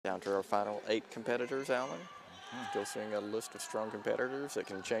Down to our final 8 competitors, Alan. Still seeing a list of strong competitors that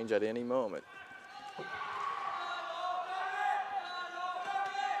can change at any moment.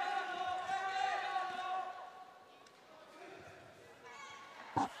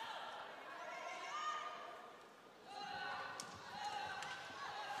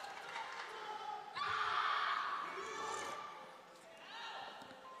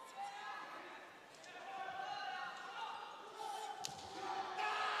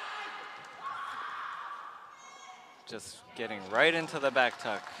 Just getting right into the back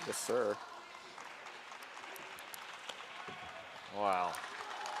tuck. Yes, sir. Wow.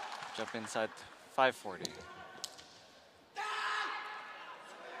 Jump inside 540.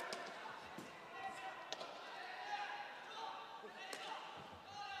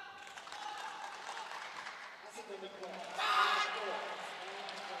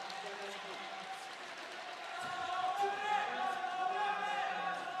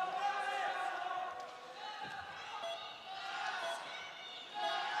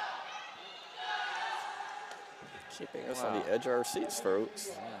 Keeping us on the edge of our seats,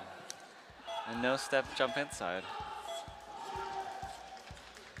 folks. Yeah. And no step jump inside.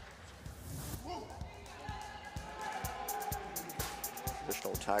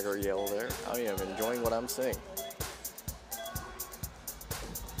 Traditional tiger yell there. I am enjoying what I'm seeing.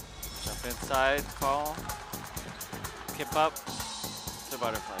 Jump inside, call. Kip up to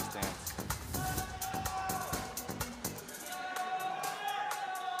butterfly stance.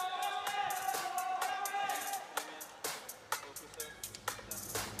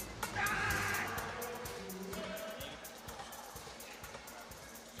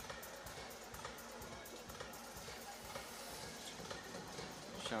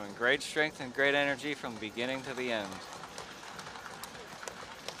 Showing great strength and great energy from the beginning to the end.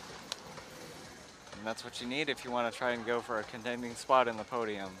 And that's what you need if you want to try and go for a contending spot in the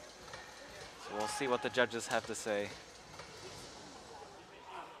podium. So we'll see what the judges have to say.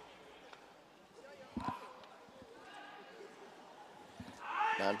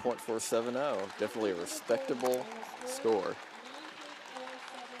 .470, definitely a respectable score.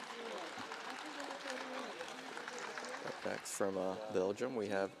 Up next from Belgium, we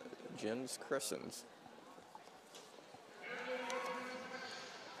have Jens Cressens.